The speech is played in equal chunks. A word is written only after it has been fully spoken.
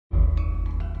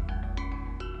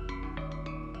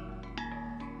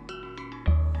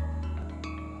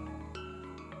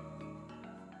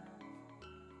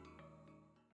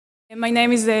My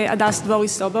name is Hadas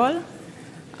Dvory-Sobol,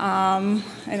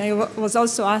 and I was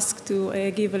also asked to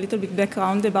give a little bit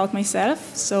background about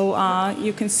myself. So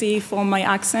you can see from my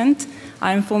accent,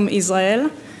 I'm from Israel.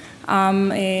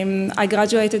 I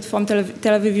graduated from Tel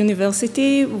Aviv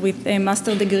University with a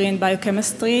master's degree in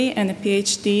biochemistry and a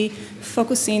PhD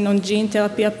focusing on gene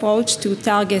therapy approach to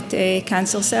target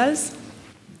cancer cells.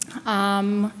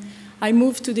 I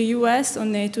moved to the US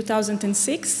in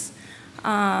 2006.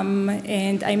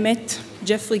 And I met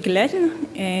Jeffrey Glenn,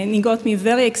 and he got me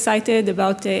very excited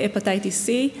about hepatitis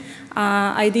C.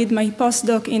 I did my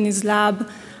postdoc in his lab,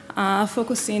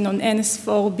 focusing on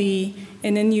NS4B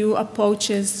and the new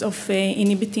approaches of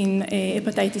inhibiting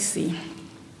hepatitis C.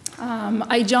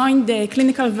 I joined the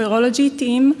clinical virology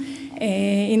team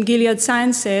in Gilead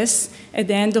Sciences at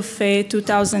the end of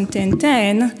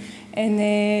 2010,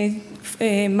 and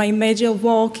my major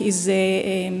work is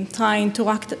trying to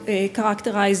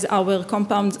characterize our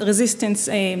compounds, resistance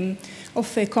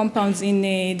of compounds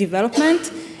in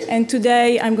development. And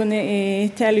today I'm going to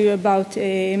tell you about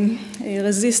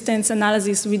resistance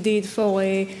analysis we did for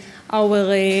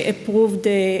our approved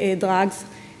drugs,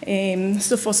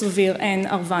 Sofosbovir and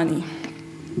Arvani.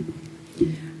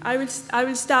 I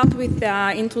will start with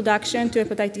the introduction to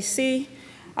hepatitis C.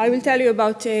 I will tell you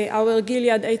about our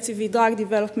Gilead HCV drug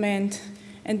development,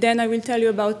 and then I will tell you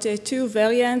about two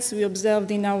variants we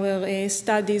observed in our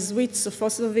studies with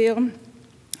Sofosbovir,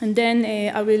 and then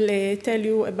I will tell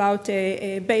you about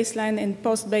baseline and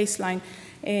post-baseline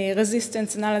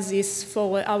resistance analysis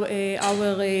for our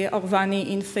Arvani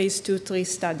in phase 2-3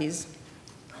 studies.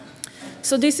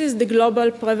 So this is the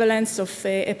global prevalence of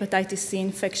hepatitis C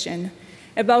infection.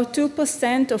 About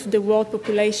 2% of the world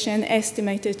population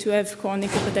estimated to have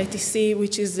chronic hepatitis C,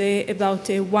 which is about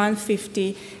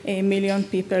 150 million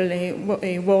people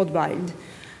worldwide.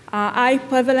 High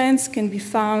prevalence can be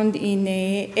found in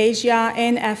Asia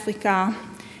and Africa.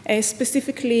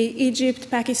 Specifically, Egypt,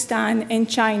 Pakistan, and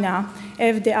China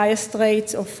have the highest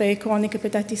rates of chronic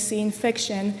hepatitis C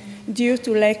infection due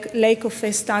to lack of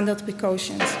standard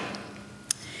precautions.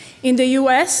 In the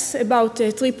US, about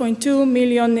 3.2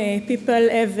 million people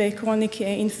have chronic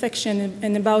infection,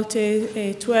 and about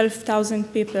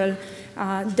 12,000 people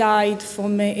died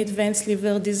from advanced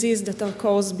liver disease that are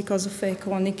caused because of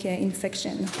chronic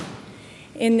infection.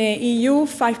 In the EU,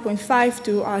 5.5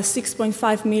 to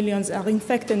 6.5 million are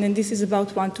infected, and this is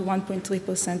about 1 to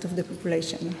 1.3% of the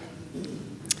population.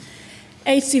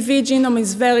 HCV genome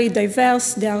is very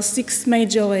diverse. There are 6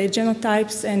 major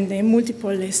genotypes and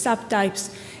multiple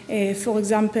subtypes. For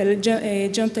example,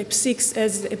 genotype 6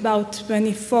 has about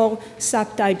 24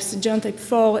 subtypes. Genotype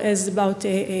 4 has about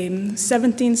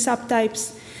 17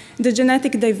 subtypes. The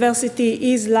genetic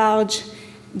diversity is large.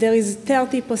 There is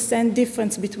 30%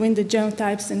 difference between the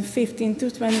genotypes and 15 to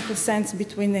 20%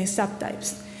 between the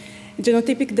subtypes.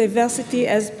 Genotypic diversity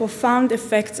has profound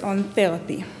effects on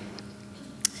therapy.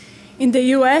 In the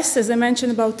US, as I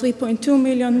mentioned, about 3.2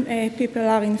 million people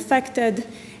are infected.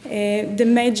 The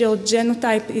major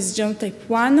genotype is genotype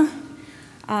 1,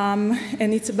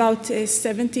 and it's about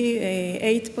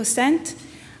 78%.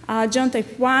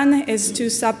 Genotype 1 has two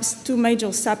major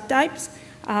subtypes,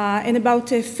 and about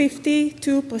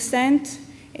 52%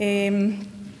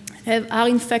 are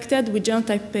infected with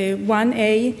genotype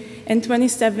 1A, and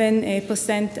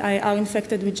 27% are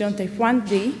infected with genotype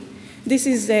 1B. This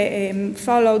is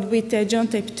followed with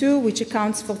genotype 2, which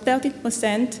accounts for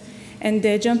 30%, and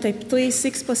genotype 3,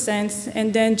 6%,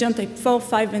 and then genotype 4,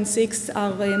 5, and 6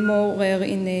 are more rare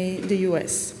in the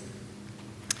US.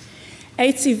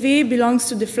 HCV belongs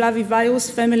to the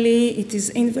flavivirus family. It is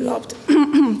enveloped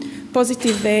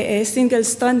positive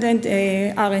single-stranded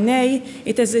RNA.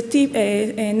 It has a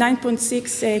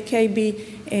 9.6 kb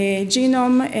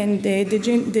genome, and the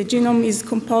genome is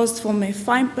composed from a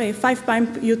 5'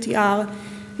 UTR,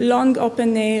 long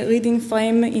open reading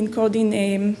frame encoding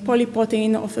a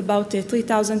polyprotein of about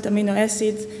 3,000 amino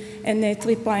acids and a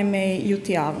 3'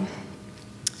 UTR.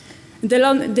 The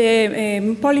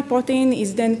polyprotein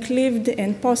is then cleaved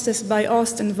and processed by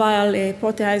host and viral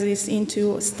proteases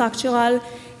into structural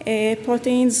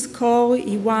proteins, core,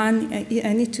 E1,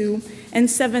 and E2, and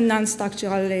 7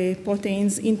 non-structural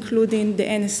proteins, including the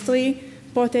NS3,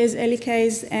 protease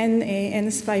helicase, and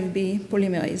NS5B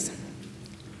polymerase.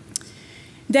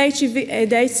 The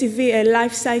HCV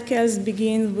life cycles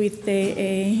begin with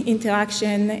the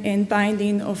interaction and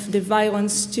binding of the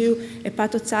virons to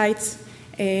hepatocytes.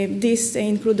 This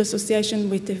includes association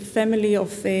with a family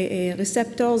of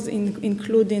receptors,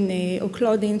 including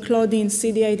occludin, claudin,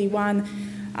 CD81,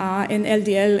 and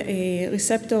LDL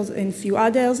receptors and few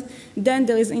others. Then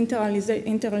there is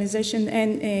internalization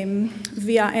and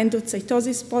via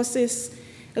endocytosis process,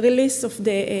 release of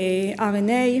the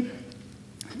RNA,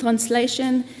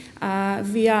 translation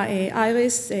via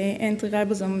iris,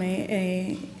 anti-ribosome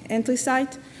entry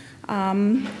site,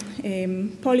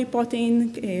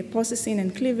 polyprotein processing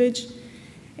and cleavage,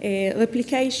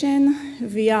 replication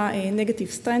via a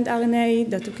negative strand RNA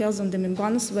that occurs on the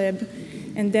membranous web,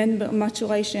 and then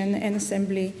maturation and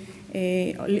assembly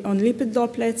on lipid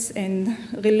droplets and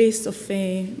release of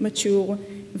mature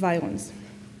virions.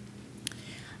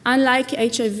 Unlike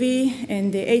HIV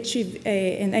and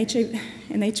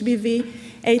HBV,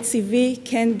 HCV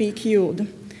can be cured.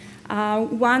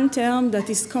 One term that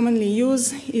is commonly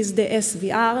used is the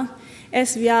SVR.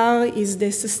 SVR is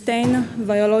the sustained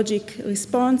virologic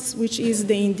response, which is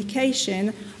the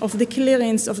indication of the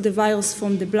clearance of the virus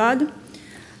from the blood.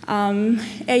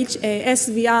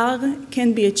 SVR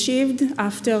can be achieved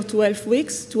after 12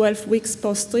 weeks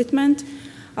post-treatment.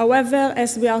 However,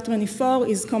 SVR24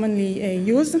 is commonly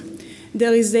used.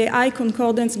 There is a high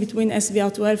concordance between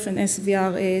SVR12 and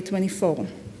SVR24.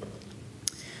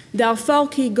 There are 4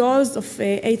 key goals of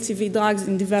HCV drugs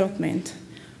in development.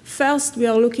 First, we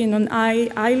are looking on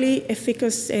highly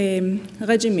efficacious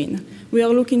regimen. We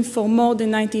are looking for more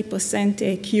than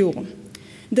 90% cure.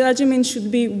 The regimen should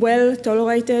be well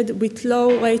tolerated with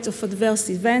low rates of adverse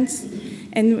events.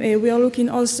 And we are looking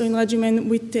also in regimen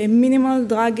with minimal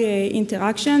drug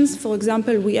interactions. For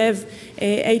example, we have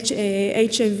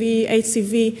HIV,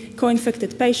 HCV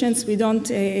co-infected patients. We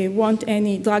don't want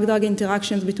any drug-drug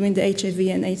interactions between the HIV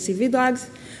and HCV drugs.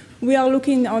 We are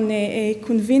looking on a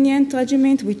convenient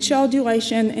regimen with short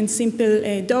duration and simple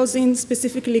dosing.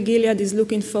 Specifically, Gilead is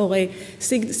looking for a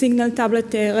single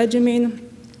tablet regimen,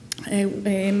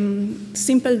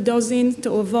 simple dosing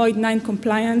to avoid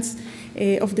non-compliance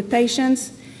of the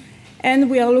patients. And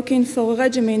we are looking for a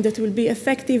regimen that will be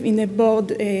effective in a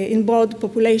broad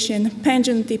population,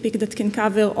 pan-genotypic, that can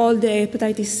cover all the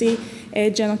hepatitis C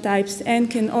genotypes and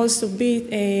can also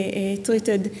be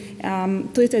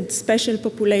treated special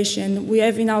population. We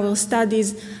have in our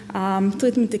studies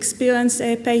treatment experienced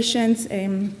patients,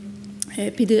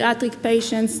 pediatric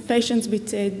patients, patients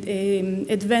with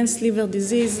advanced liver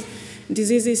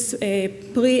diseases,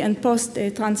 pre- and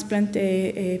post-transplant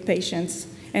patients.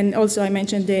 And also I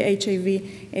mentioned the HIV,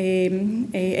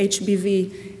 HBV,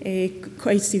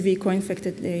 HCV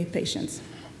co-infected patients.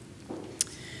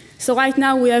 So right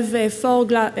now we have 4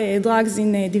 drugs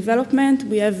in development.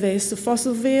 We have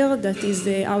Sofosbovir, that is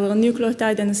our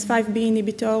nucleotide NS5B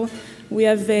inhibitor. We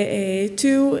have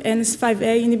 2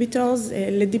 NS5A inhibitors,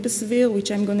 Ledipasvir,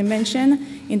 which I'm going to mention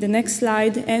in the next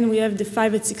slide. And we have the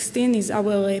 5/16 is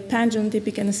our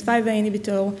pan-genotypic NS5A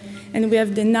inhibitor. And we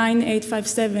have the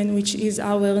 9857, which is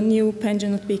our new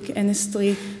pan-genotypic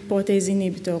NS3 protease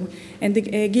inhibitor. And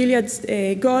the Gilead's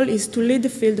goal is to lead the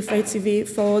field of HCV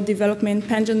for development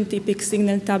pan-genotypic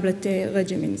signal tablet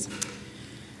regimens.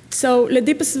 So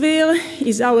Ledipasvir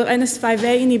is our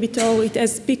NS5A inhibitor. It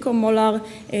has picomolar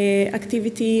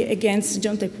activity against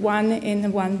genotype 1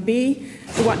 and 1B,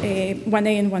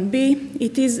 1A and 1B.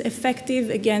 It is effective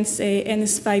against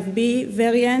NS5B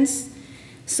variants.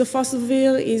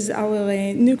 Sofosbovir is our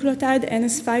nucleotide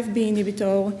NS5B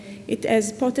inhibitor. It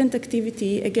has potent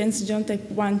activity against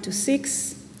genotype 1 to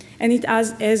 6, and it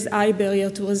has high barrier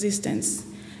to resistance.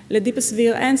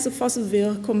 Ledipasvir and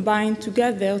Sofosbovir combine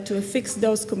together to a fixed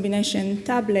dose combination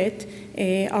tablet,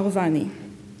 Arvani.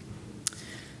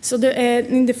 So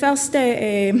in the first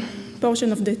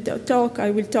portion of the talk,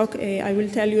 I will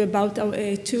tell you about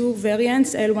our 2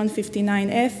 variants,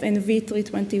 L159F and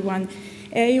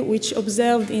V321A, which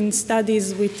observed in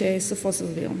studies with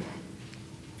Sofosbovir.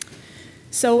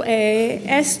 So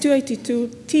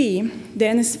S282T, the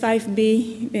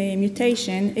NS5B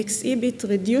mutation, exhibits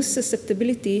reduced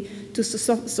susceptibility to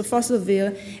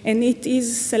Sofosbovir, and it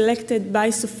is selected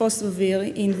by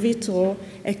Sofosbovir in vitro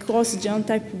across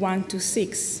genotype 1 to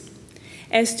 6.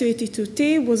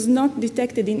 S282T was not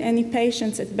detected in any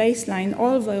patients at baseline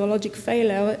or virologic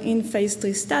failure in phase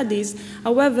 3 studies.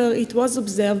 However, it was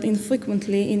observed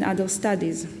infrequently in other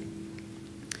studies.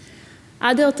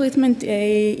 Other treatment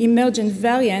emergent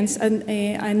variants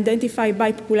identified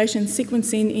by population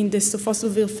sequencing in the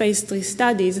Sofosbovir phase 3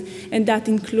 studies, and that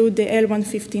include the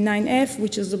L159F,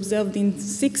 which is observed in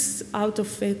 6 out of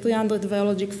 300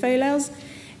 virologic failures,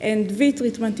 and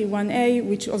V321A,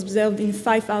 which was observed in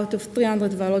 5 out of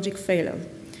 300 virologic failures.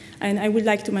 And I would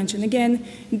like to mention again,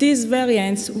 these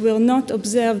variants were not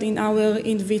observed in our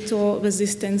in vitro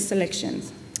resistance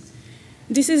selections.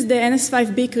 This is the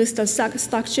NS5B crystal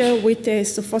structure with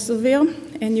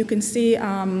Sofosbovir, and you can see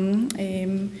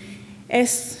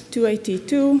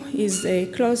S282 is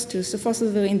close to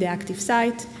Sofosbovir in the active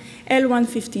site.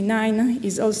 L159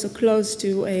 is also close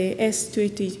to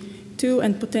S282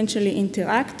 and potentially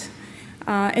interact.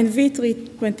 And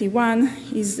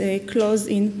V321 is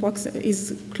in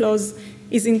close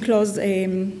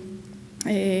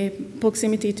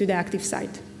proximity to the active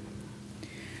site.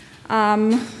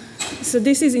 So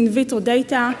this is in vitro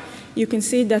data. You can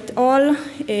see that all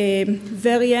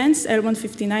variants,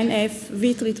 L159F,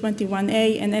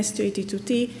 V321A, and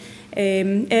S282T,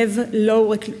 have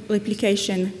low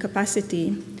replication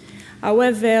capacity.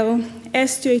 However,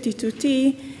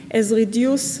 S282T has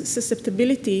reduced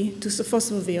susceptibility to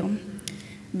Sofosbovir,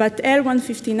 but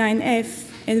L159F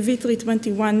and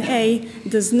V321A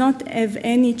does not have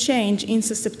any change in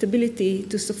susceptibility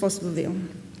to Sofosbovir.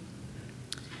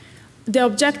 The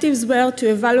objectives were to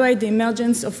evaluate the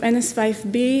emergence of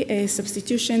NS5B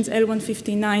substitutions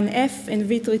L159F and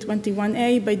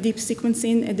V321A by deep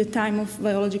sequencing at the time of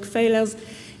virologic failures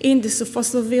in the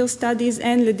Sofosbovir studies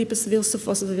and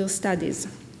Ledipasvir-Sofosbovir studies.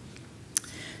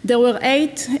 There were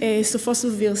 8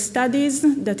 Sofosbovir studies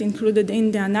that included in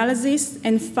the analysis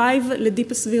and 5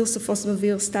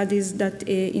 Ledipasvir-Sofosbovir studies that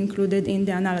included in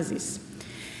the analysis.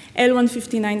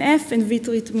 L159F and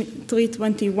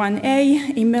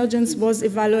V321A emergence was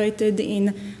evaluated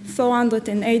in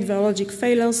 408 virologic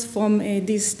failures from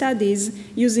these studies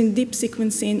using deep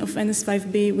sequencing of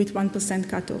NS5B with 1%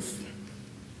 cutoff.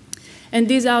 And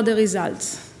these are the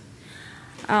results.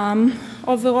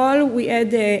 Overall, we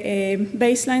had a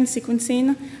baseline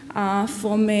sequencing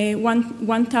from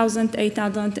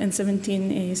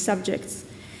 1,817 subjects.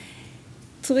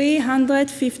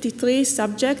 353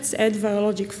 subjects had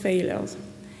virologic failures.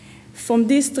 From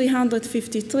these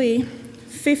 353,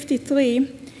 53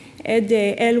 had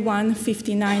the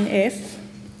L159F,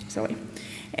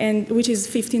 and which is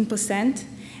 15%,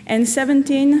 and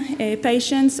 17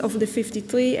 patients of the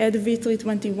 53 had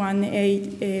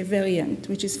V321A variant,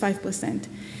 which is 5%.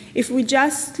 If we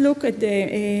just look at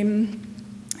the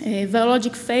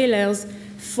virologic failures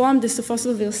from the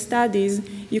Sofosbovir studies,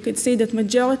 you can see that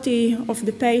majority of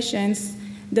the patients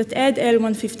that had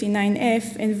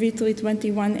L159F and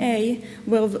V321A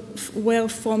were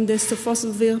from the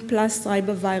Sofosbovir plus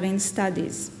ribavirin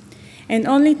studies. And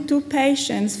only 2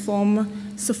 patients from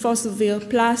Sofosbovir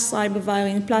plus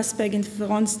ribavirin plus PEG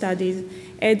interferon studies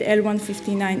had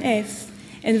L159F,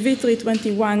 and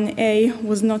V321A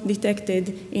was not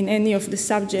detected in any of the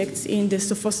subjects in the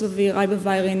Sofosbovir,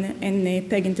 ribavirin, and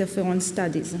PEG interferon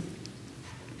studies.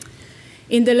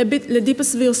 In the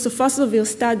Ledipasvir-Sofosbovir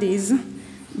studies,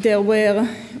 there were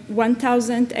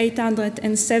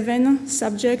 1,807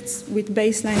 subjects with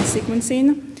baseline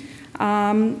sequencing.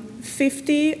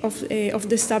 50 of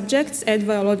the subjects had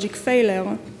virologic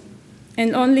failure,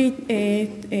 and only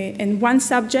one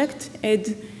subject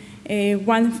had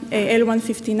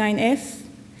L159F,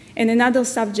 and another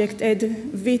subject had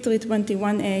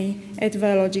V321A at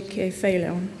virologic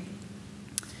failure.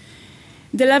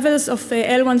 The levels of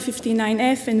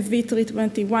L159F and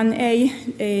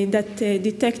V321A that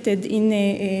detected in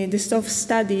the SOF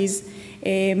studies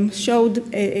showed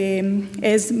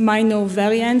as minor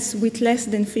variants with less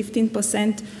than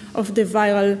 15% of the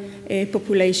viral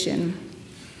population.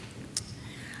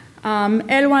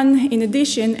 In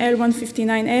addition,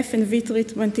 L159F and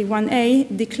V321A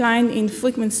declined in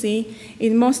frequency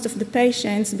in most of the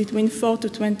patients between 4 to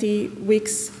 20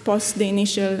 weeks post the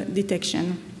initial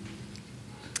detection.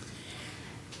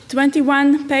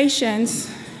 21 patients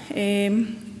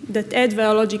that had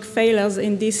virologic failures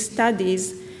in these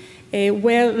studies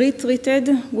were retreated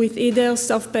with either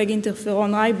soft PEG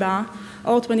interferon riba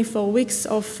or 24 weeks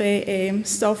of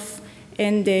soft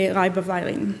and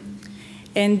ribavirin.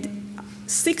 And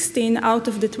 16 out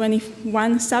of the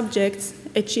 21 subjects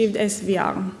achieved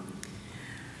SVR.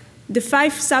 The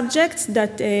 5 subjects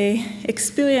that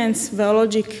experienced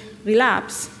virologic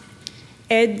relapse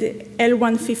had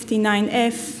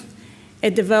L159F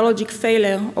at the virologic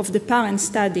failure of the parent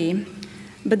study,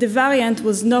 but the variant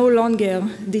was no longer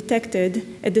detected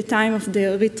at the time of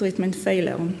the retreatment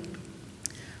failure.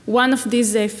 One of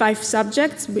these 5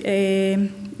 subjects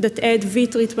that had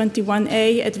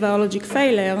V321A at virologic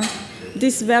failure,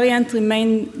 this variant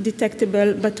remained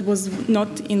detectable but was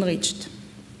not enriched.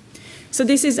 So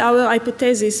this is our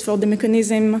hypothesis for the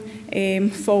mechanism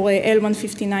for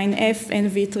L159F and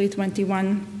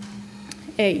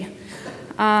V321A.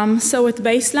 So at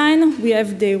baseline, we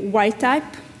have the wild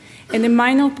type and a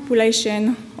minor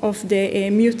population of the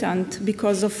mutant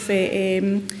because of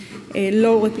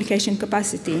low replication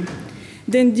capacity.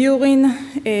 Then during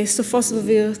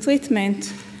Sofosbovir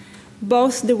treatment,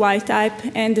 both the wild type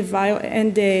and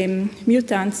the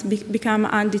mutants become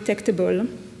undetectable.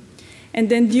 And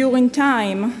then during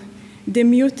time, the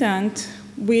mutant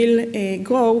will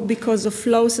grow because of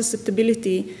low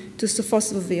susceptibility to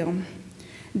Sofosbovir.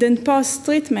 Then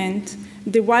post-treatment,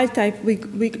 the wild type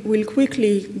will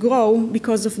quickly grow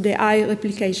because of the high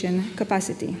replication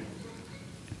capacity.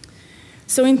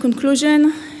 So in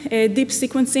conclusion, deep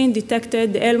sequencing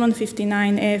detected the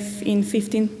L159F in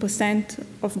 15%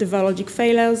 of the virologic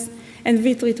failures and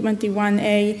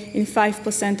V321A in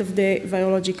 5% of the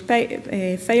virologic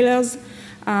failures.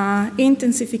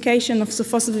 Intensification of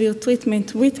Sofosbovir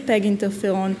treatment with PEG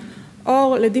interferon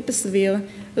or Ledipasvir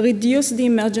reduced the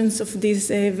emergence of these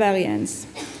variants.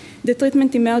 The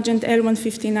treatment emergent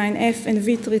L159F and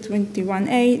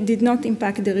V321A did not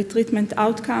impact the retreatment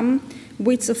outcome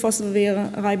with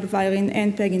Sofosbovir, ribavirin,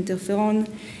 and PEG interferon,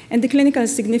 and the clinical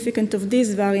significance of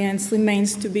these variants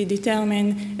remains to be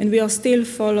determined, and we are still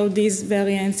follow these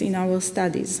variants in our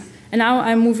studies. And now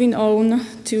I'm moving on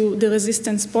to the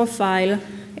resistance profile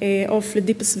of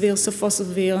Ledipasvir,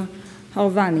 Sofosbovir,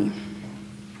 Harvani.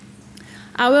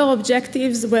 Our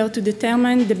objectives were to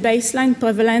determine the baseline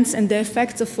prevalence and the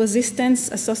effects of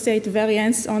resistance-associated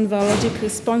variants on virologic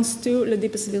response to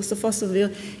Ledipasvir, Sofosbovir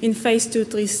in phase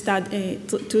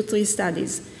 2-3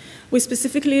 studies. We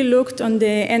specifically looked on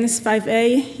the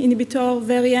NS5A inhibitor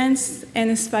variants,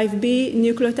 NS5B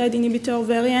nucleotide inhibitor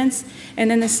variants,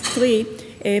 and NS3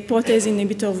 protease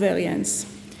inhibitor variants.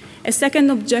 A second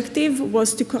objective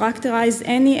was to characterize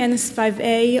any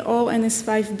NS5A or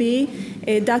NS5B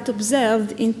that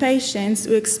observed in patients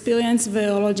who experienced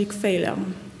virologic failure.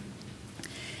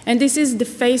 And this is the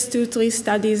phase 2-3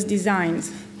 studies designed.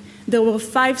 There were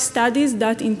 5 studies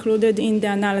that included in the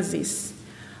analysis.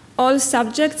 All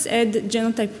subjects had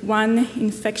genotype 1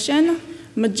 infection.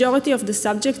 Majority of the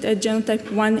subjects had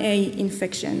genotype 1A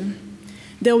infection.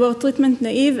 There were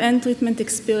treatment-naive and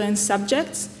treatment-experienced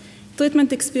subjects.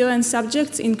 Treatment-experienced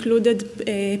subjects included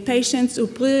patients who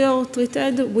prior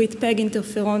treated with PEG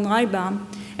interferon riba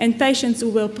and patients who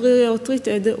were prior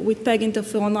treated with PEG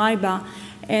interferon riba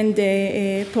and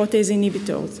protease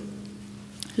inhibitors.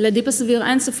 Ledipasvir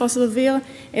and Sofosbovir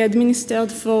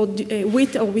administered for,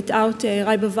 with or without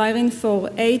ribavirin for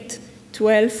 8,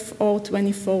 12, or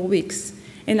 24 weeks.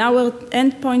 And our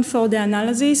endpoint for the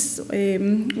analysis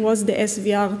was the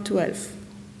SVR12.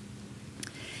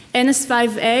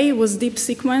 NS5A was deep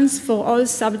sequence for all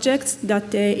subjects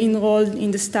that enrolled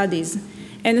in the studies.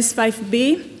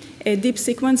 NS5B, a deep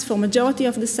sequence for majority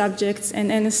of the subjects,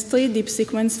 and NS3 deep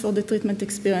sequence for the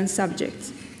treatment-experienced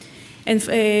subjects. And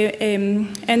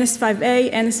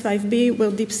NS5A, NS5B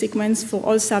were deep sequence for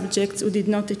all subjects who did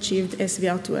not achieve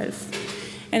SVR12.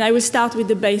 And I will start with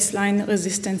the baseline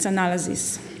resistance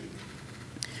analysis.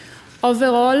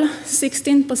 Overall,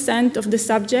 16% of the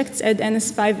subjects had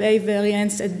NS5A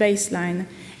variants at baseline.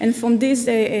 And from these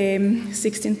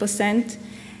 16%,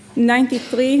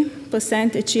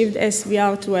 93% achieved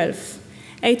SVR12.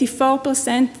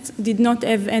 84% did not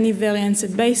have any variants at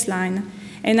baseline,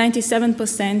 and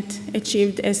 97%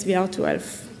 achieved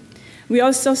SVR12. We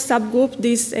also subgrouped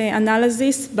this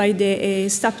analysis by the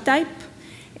subtype,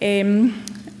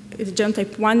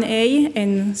 genotype 1A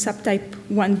and subtype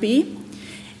 1B.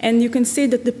 And you can see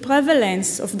that the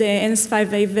prevalence of the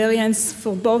NS5A variants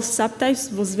for both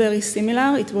subtypes was very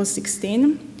similar. It was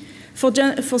 16.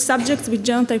 For subjects with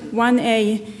genotype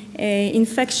 1A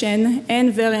infection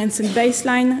and variants at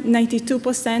baseline,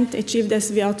 92% achieved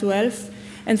SVR12.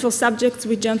 And for subjects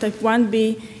with genotype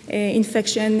 1B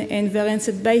infection and variants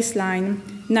at baseline,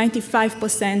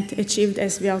 95% achieved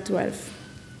SVR12.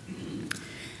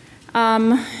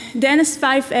 The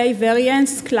NS5A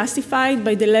variants classified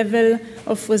by the level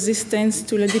of resistance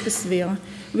to Ledipasvir.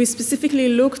 We specifically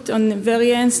looked on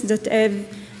variants that have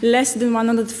less than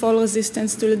 100-fold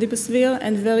resistance to Ledipasvir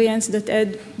and variants that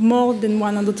had more than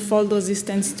 100-fold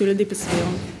resistance to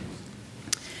Ledipasvir.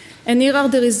 And here are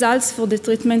the results for the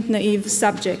treatment-naive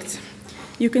subjects.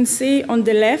 You can see on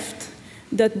the left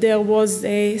that there was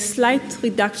a slight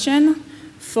reduction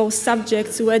for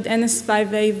subjects who had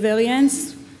NS5A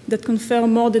variants that confer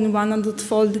more than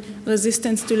 100-fold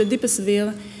resistance to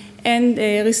Ledipasvir and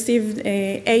received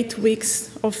 8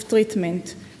 weeks of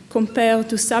treatment, compared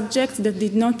to subjects that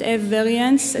did not have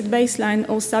variants at baseline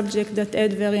or subjects that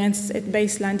had variants at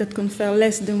baseline that confer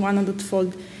less than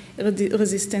 100-fold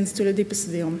resistance to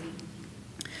Ledipasvir.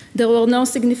 There were no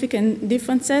significant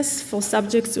differences for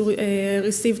subjects who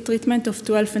received treatment of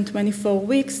 12 and 24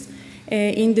 weeks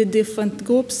in the different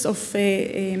groups of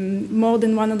more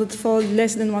than 100-fold,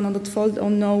 less than 100-fold, or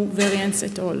no variants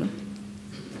at all.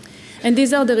 And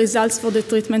these are the results for the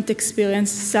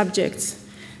treatment-experienced subjects.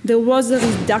 There was a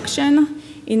reduction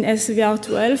in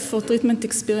SVR12 for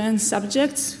treatment-experienced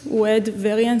subjects who had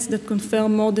variants that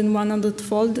confirm more than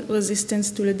 100-fold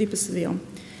resistance to Ledipasvir,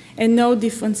 and no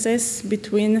differences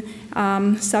between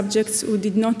subjects who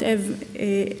did not have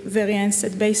variants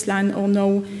at baseline or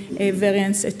no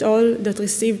variants at all that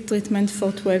received treatment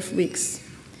for 12 weeks.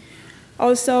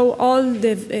 Also, all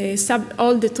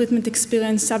the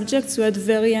treatment-experienced subjects who had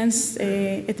variants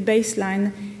at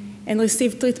baseline and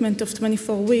received treatment of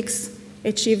 24 weeks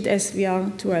achieved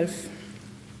SVR12.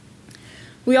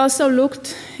 We also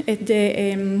looked at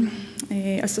the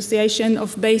association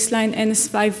of baseline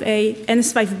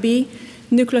NS5B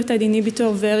nucleotide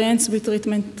inhibitor variants with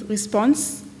treatment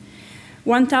response.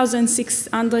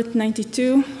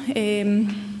 1,692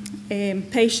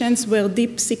 patients were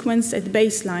deep sequenced at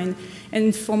baseline,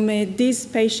 and from these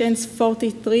patients,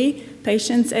 43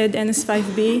 patients had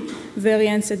NS5B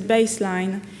variants at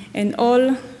baseline, and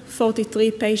all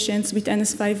 43 patients with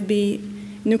NS5B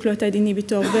nucleotide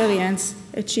inhibitor variants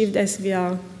achieved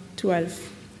SVR12.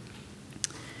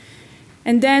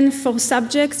 And then for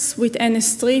subjects with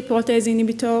NS3 protease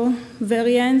inhibitor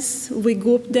variants, we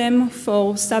grouped them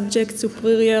for subjects who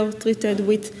prior treated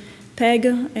with PEG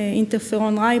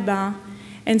interferon RIBA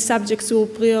and subjects who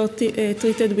prior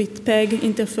treated with PEG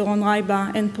interferon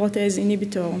RIBA and protease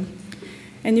inhibitor.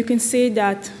 And you can see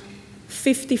that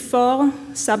 54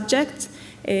 subjects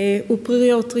who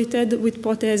prior treated with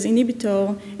protease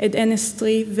inhibitor had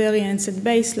NS3 variants at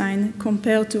baseline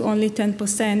compared to only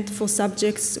 10% for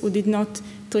subjects who did not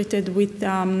treated with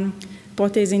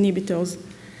protease inhibitors.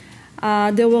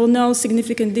 There were no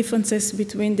significant differences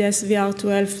between the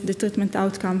SVR12, the treatment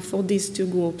outcome for these two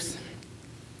groups.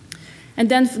 And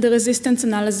then for the resistance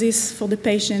analysis for the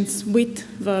patients with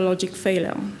virologic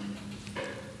failure.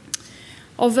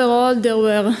 Overall, there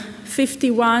were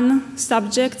 51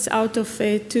 subjects out of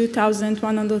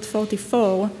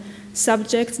 2,144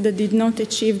 subjects that did not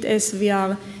achieve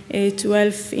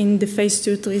SVR12 in the phase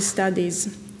 2-3 studies.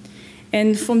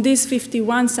 And from these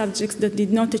 51 subjects that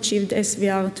did not achieve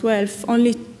SVR12,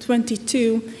 only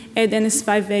 22 had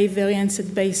NS5A variants at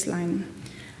baseline.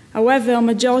 However, a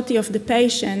majority of the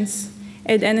patients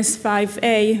had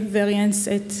NS5A variants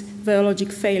at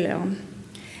virologic failure.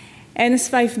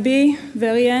 NS5B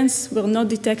variants were not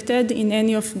detected in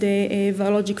any of the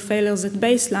virologic failures at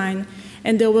baseline,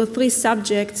 and there were 3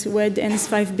 subjects who had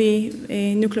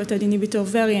NS5B nucleotide inhibitor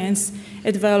variants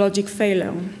at virologic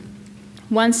failure.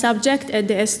 1 subject had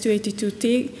the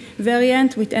S282T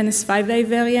variant with NS5A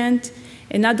variant,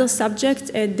 another subject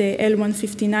had the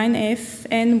L159F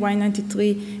and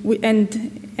Y93 and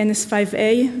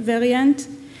NS5A variant,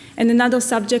 and another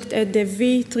subject had the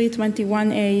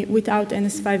V321A without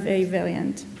NS5A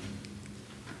variant.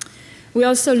 We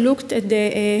also looked at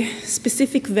the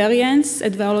specific variants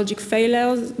at virologic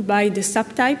failures by the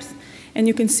subtypes, and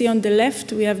you can see on the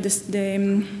left we have the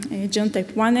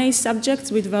genotype 1A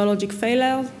subjects with virologic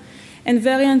failure, and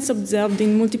variants observed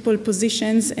in multiple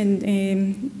positions, and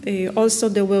also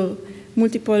there were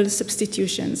multiple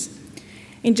substitutions.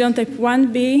 In genotype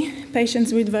 1B,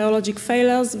 patients with virologic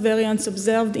failures, variants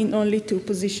observed in only 2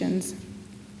 positions.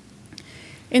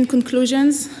 In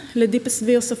conclusions,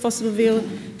 Ledipasvir Sofosbovir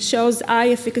shows high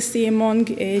efficacy among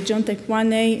genotype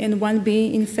 1A and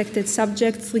 1B infected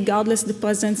subjects, regardless the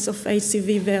presence of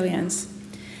HCV variants.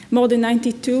 More than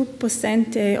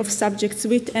 92% of subjects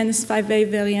with NS5A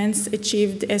variants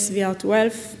achieved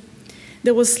SVR12.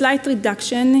 There was slight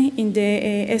reduction in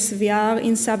the SVR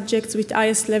in subjects with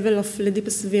highest level of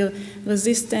Ledipasvir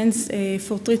resistance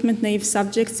for treatment-naive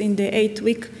subjects in the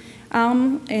 8-week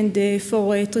arm, and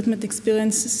for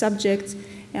treatment-experienced subjects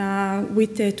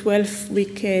with a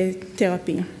 12-week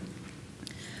therapy.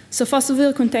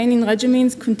 Sofosbovir-containing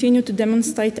regimens continue to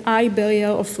demonstrate high barrier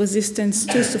of resistance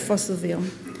to sofosbovir.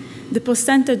 The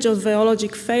percentage of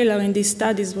virologic failure in these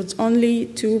studies was only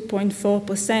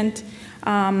 2.4%,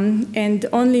 and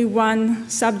only 1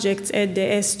 subject had the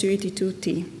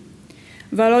S282T.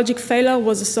 Virologic failure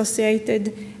was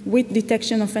associated with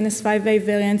detection of NS5A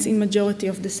variants in majority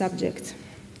of the subjects.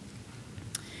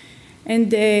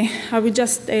 And I would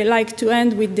just like to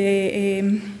end with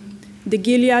the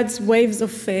Gilead's waves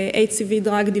of HCV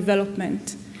drug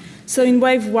development. So in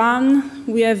wave 1,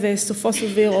 we have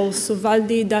Sofosbovir or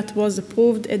Sovaldi that was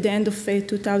approved at the end of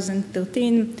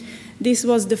 2013. This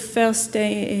was the first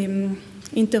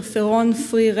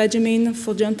interferon-free regimen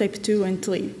for genotype 2 and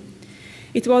 3.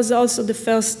 It was also the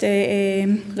first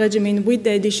regimen with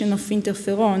the addition of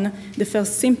interferon, the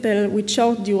first simple with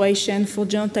short duration for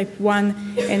genotype 1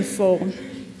 and 4.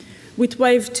 With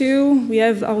wave 2, we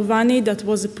have Arvani that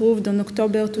was approved on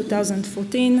October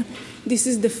 2014. This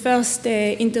is the first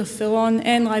interferon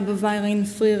and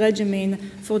ribavirin-free regimen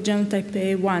for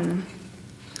genotype 1.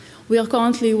 We are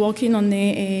currently working on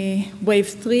wave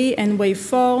 3 and wave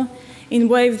 4. In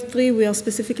wave 3, we are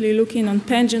specifically looking on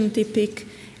pan-genotypic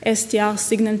STR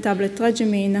signal tablet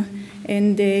regimen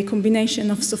and the combination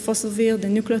of Sofosbovir, the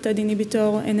nucleotide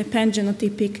inhibitor, and a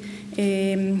pan-genotypic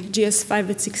GS5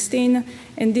 at 16.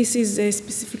 And this is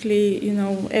specifically,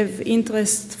 have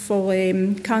interest for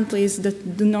countries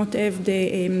that do not have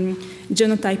the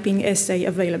genotyping assay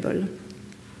available.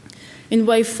 In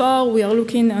wave 4, we are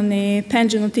looking on a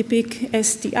pan-genotypic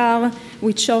STR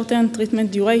with short-term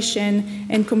treatment duration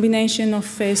and combination of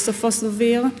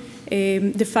Sofosbovir,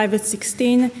 the 5 at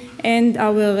 16, and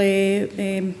our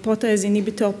protease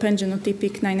inhibitor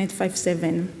pan-genotypic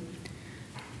 9857.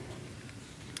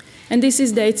 And this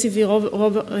is the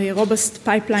HCV robust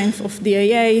pipeline of the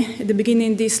AA. At the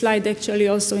beginning, this slide actually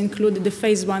also included the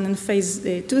phase 1 and phase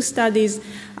 2 studies.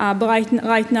 But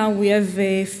right now, we have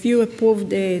a few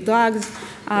approved drugs.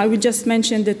 We just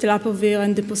mentioned the Ledipasvir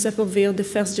and the Sofosbovir, the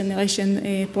first generation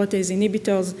protease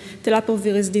inhibitors.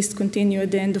 Ledipasvir is discontinued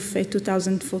at the end of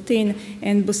 2014,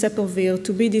 and Sofosbovir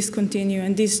to be discontinued,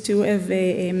 and these two have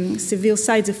severe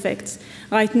side effects.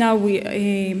 Right now,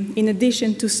 in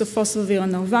addition to Sofosbovir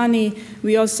and Arvani,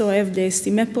 we also have the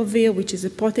Simeprovir, which is a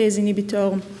protease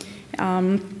inhibitor,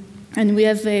 and we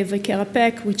have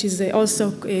Vicarapec, which is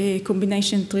also a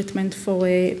combination treatment for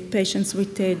patients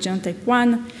with genotype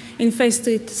 1. In phase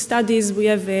 3 studies, we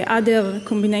have other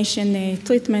combination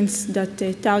treatments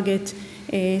that target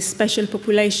a special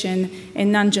population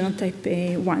and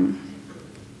non-genotype 1.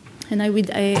 And I would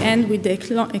end with the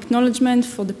acknowledgement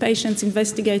for the patients,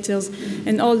 investigators,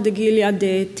 and all the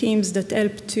Gilead teams that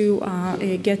helped to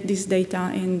get this data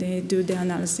and do the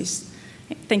analysis.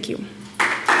 Thank you.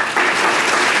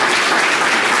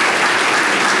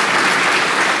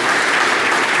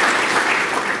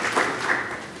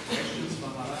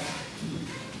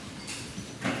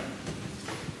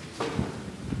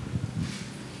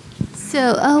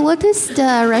 So what is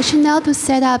the rationale to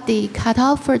set up the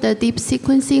cutoff for the deep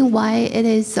sequencing? Why it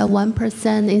is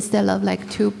 1% instead of like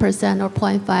 2% or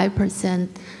 0.5%?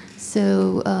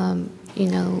 So,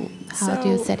 how do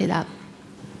you set it up?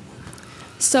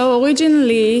 So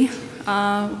originally,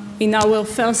 in our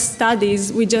first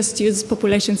studies, we just used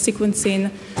population sequencing.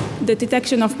 The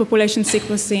detection of population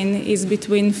sequencing is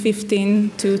between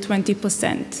 15 to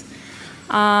 20%.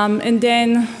 And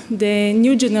then the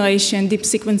new generation deep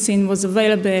sequencing was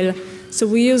available, so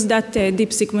we used that deep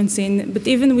sequencing. But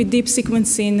even with deep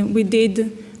sequencing, we did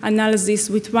analysis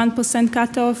with 1%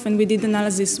 cutoff, and we did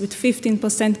analysis with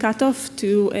 15% cutoff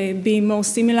to be more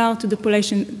similar to the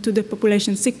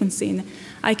population sequencing.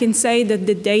 I can say that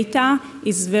the data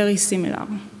is very similar.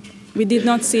 We did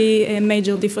not see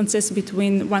major differences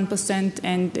between 1%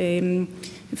 and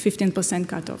 15%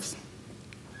 cutoffs.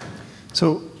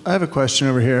 So I have a question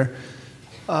over here,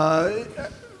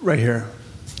 right here.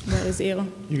 Where is here?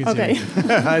 You can see it.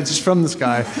 It's just from the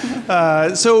sky.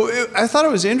 So I thought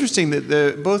it was interesting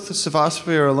that both the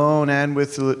Sofosbovir alone and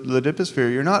with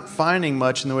Ledipasvir, you're not finding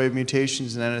much in the way of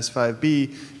mutations in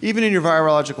NS5B, even in your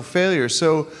virological failure.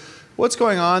 So what's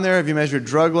going on there? Have you measured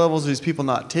drug levels? Are these people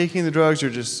not taking the drugs or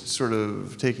just sort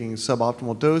of taking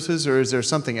suboptimal doses, or is there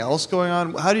something else going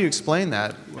on? How do you explain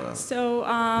that? So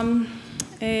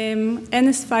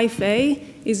NS5A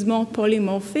is more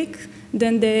polymorphic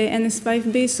than the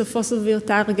NS5B. So Sofosbovir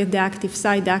target the active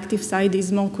side. The active side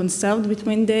is more conserved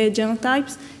between the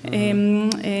genotypes.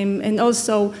 And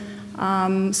also,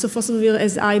 Sofosbovir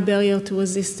has high barrier to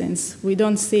resistance. We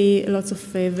don't see lots of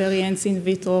variants in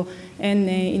vitro and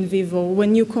in vivo.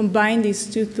 When you combine these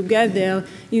two together,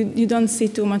 you don't see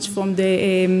too much from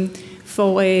the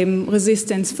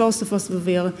resistance for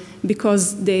Sofosbovir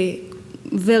because the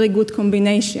very good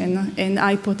combination and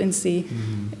high potency.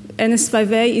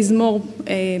 NS5A is more,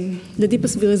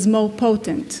 Ledipasvir is more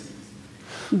potent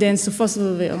than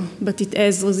Sofosbovir, but it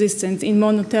has resistance. In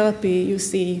monotherapy, you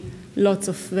see lots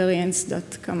of variants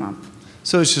that come up.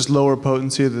 So it's just lower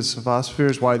potency of the Sofosbovir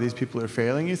is why these people are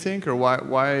failing, you think? Or why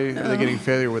are they getting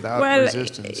failure without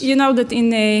resistance? You know that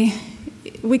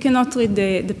we cannot treat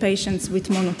the patients with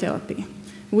monotherapy.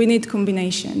 We need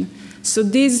combination. So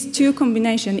these two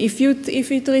combinations, if you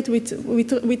treat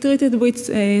we treated with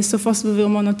Sofosbovir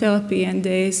monotherapy, and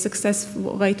the success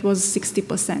rate was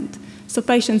 60%. So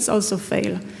patients also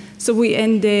fail. So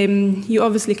you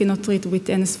obviously cannot treat with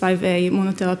NS5A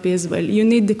monotherapy as well. You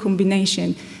need the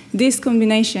combination. This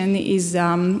combination is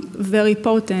very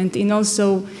potent, and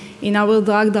also in our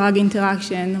drug-drug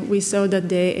interaction, we saw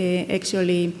that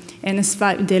actually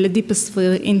NS5, the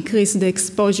Ledipasvir, increased the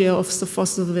exposure of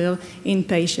Sofosbovir in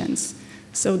patients.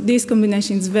 So this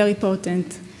combination is very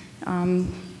potent.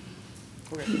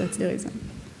 That's the reason.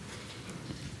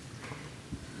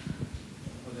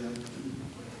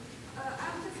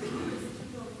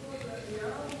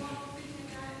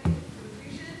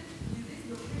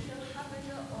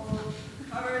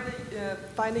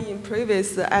 Finding in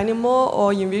previous animal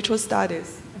or in vitro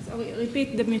studies? Sorry,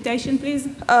 repeat the mutation, please.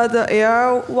 The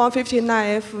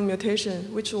AR159F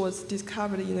mutation, which was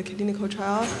discovered in the clinical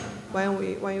trial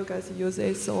when you guys use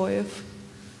SOF.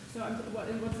 So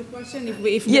what's the question?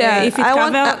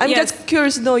 I'm just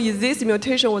curious to know if this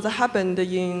mutation was happened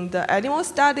in the animal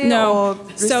study or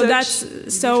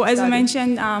research? So as I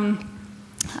mentioned,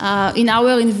 in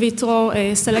our in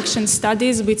vitro selection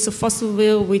studies with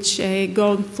Sofosbovir, which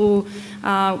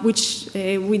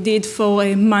we did for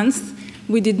a month,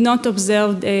 we did not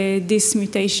observe this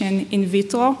mutation in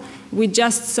vitro. We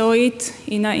just saw it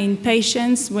in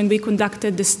patients when we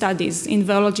conducted the studies in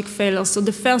virologic failure. So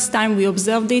the first time we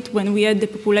observed it, when we had the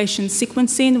population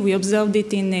sequencing, we observed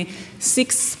it in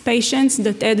 6 patients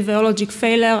that had virologic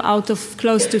failure out of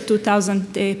close to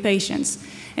 2,000 patients.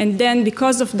 And then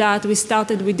because of that, we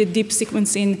started with the deep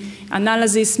sequencing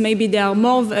analysis. Maybe there are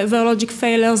more virologic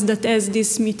failures that has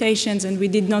these mutations and we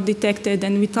did not detect it,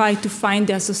 and we tried to find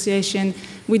the association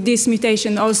with this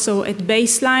mutation also at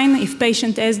baseline, if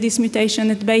patient has this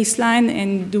mutation at baseline,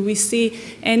 and do we see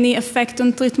any effect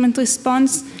on treatment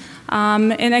response?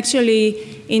 And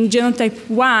actually, in genotype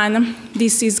 1,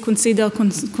 this is considered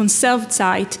conserved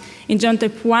site. In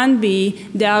genotype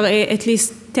 1b, there are at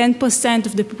least 10%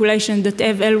 of the population that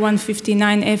have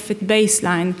L159F at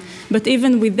baseline. But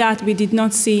even with that, we did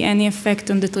not see any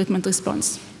effect on the treatment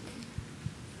response. Can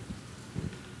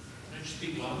I just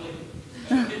speak loudly?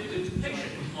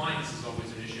 Patient compliance is always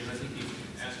an issue, and I think you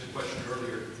asked a question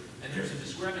earlier. And there's a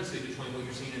discrepancy between what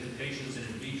you're seeing in the patients and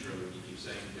in vitro, you keep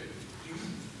saying. Do you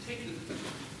take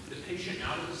the patient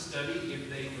out of the study if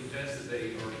they confess that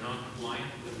they are not compliant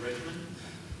with the regimen?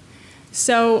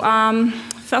 So,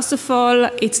 first of all,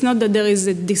 it's not that there is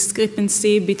a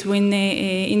discrepancy between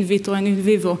in vitro and in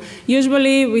vivo.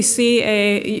 Usually, we see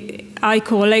a high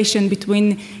correlation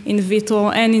between in vitro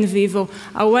and in vivo.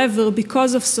 However,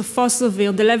 because of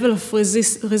Sofosbovir, the level of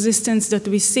resistance that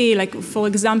we see, like for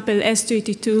example,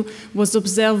 S282 was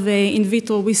observed in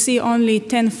vitro, we see only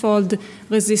 10-fold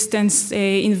resistance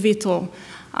in vitro.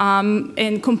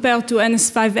 And compared to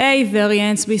NS5A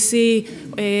variants, we see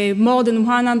more than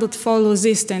 100-fold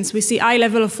resistance. We see high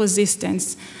level of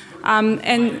resistance.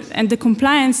 And the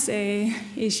compliance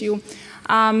issue.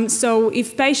 So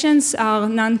if patients are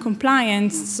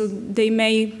non-compliant, so they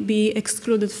may be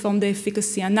excluded from the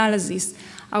efficacy analysis.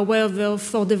 However,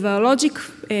 for the virology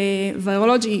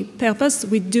purpose,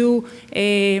 we do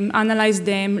analyze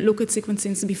them, look at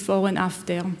sequencings before and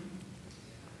after.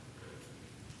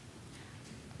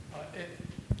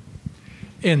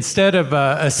 Instead of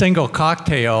a single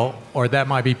cocktail, or that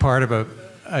might be part of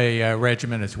a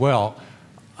regimen as well,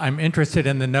 I'm interested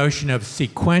in the notion of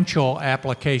sequential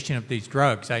application of these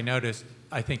drugs. I noticed,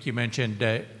 I think you mentioned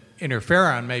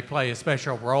interferon may play a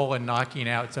special role in knocking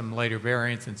out some later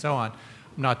variants and so on.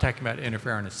 I'm not talking about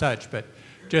interferon as such, but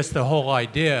just the whole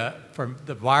idea from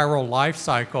the viral life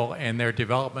cycle and their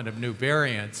development of new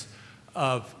variants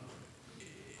of,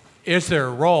 is there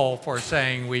a role for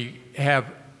saying we have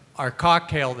our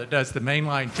cocktail that does the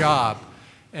mainline job,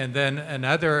 and then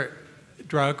another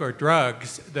drug or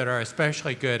drugs that are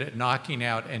especially good at knocking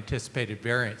out anticipated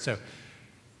variants. So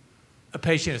a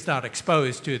patient is not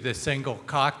exposed to this single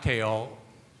cocktail,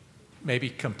 maybe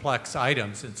complex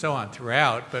items and so on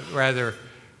throughout, but rather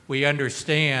we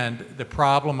understand the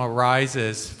problem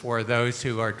arises for those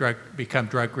who are become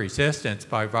drug resistant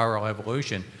by viral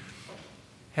evolution,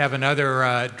 have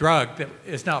another drug that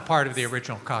is not part of the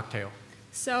original cocktail.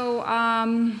 So,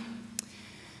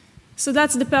 so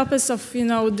that's the purpose of,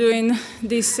 doing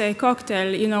this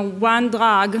cocktail. One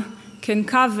drug can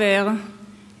cover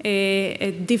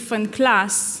a different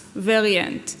class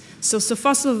variant. So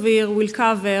Sofosbovir will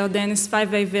cover the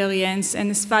NS5A variants,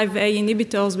 NS5A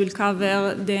inhibitors will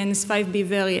cover the NS5B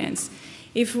variants.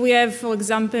 If we have, for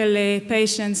example,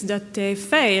 patients that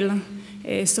fail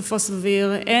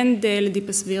Sofosbovir and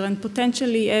Ledipasvir and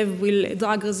potentially have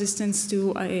drug resistance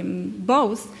to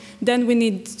both, then we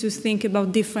need to think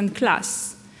about different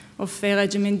class of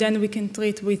regimen. Then we can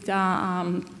treat with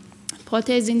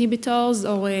protease inhibitors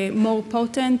or more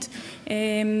potent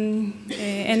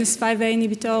NS5A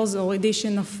inhibitors or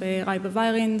addition of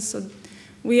ribavirin. So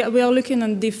we are looking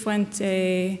on different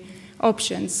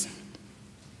options.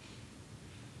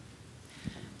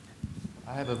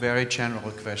 I have a very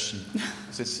general question.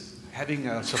 Having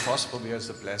a Sofosbovir is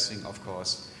a blessing, of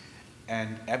course,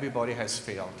 and everybody has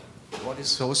failed. What is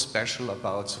so special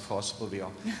about Sofosbovir?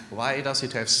 Why does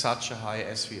it have such a high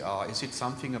SVR? Is it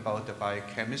something about the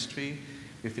biochemistry,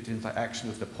 with its interaction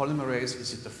with the polymerase?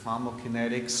 Is it the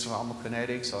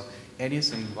pharmacokinetics, or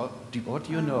anything? What do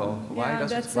you know? Why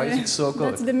is it so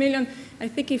good? That's the million. I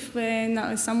think if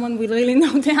someone will really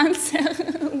know the answer,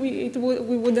 we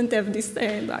wouldn't have this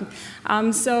drug.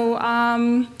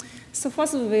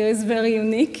 Sofosbovir is very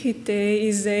unique. It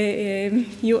is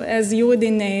as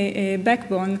uridine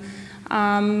backbone.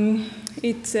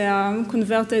 It's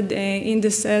converted in the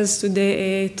cells to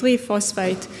the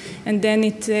 3-phosphate, and then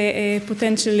it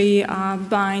potentially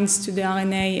binds to the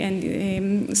RNA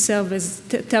and serves as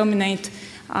terminate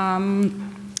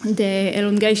the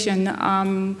elongation.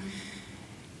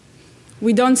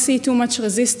 We don't see too much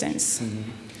resistance.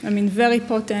 Mm-hmm. I mean, very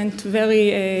potent,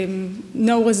 very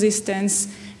no resistance.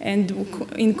 And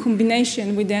in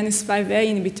combination with the NS5A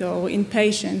inhibitor in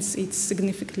patients, it's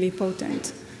significantly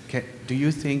potent. Do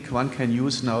you think one can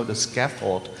use now the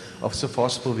scaffold of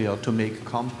Sofosbovir to make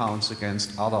compounds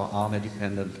against other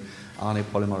RNA-dependent RNA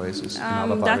polymerases in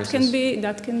other viruses?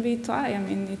 That can be tried. I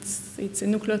mean, it's a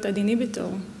nucleotide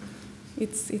inhibitor.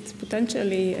 It's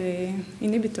potentially an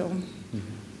inhibitor. Mm-hmm.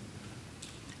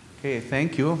 Okay,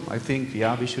 thank you. I think,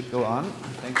 we should go on.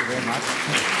 Thank you very much.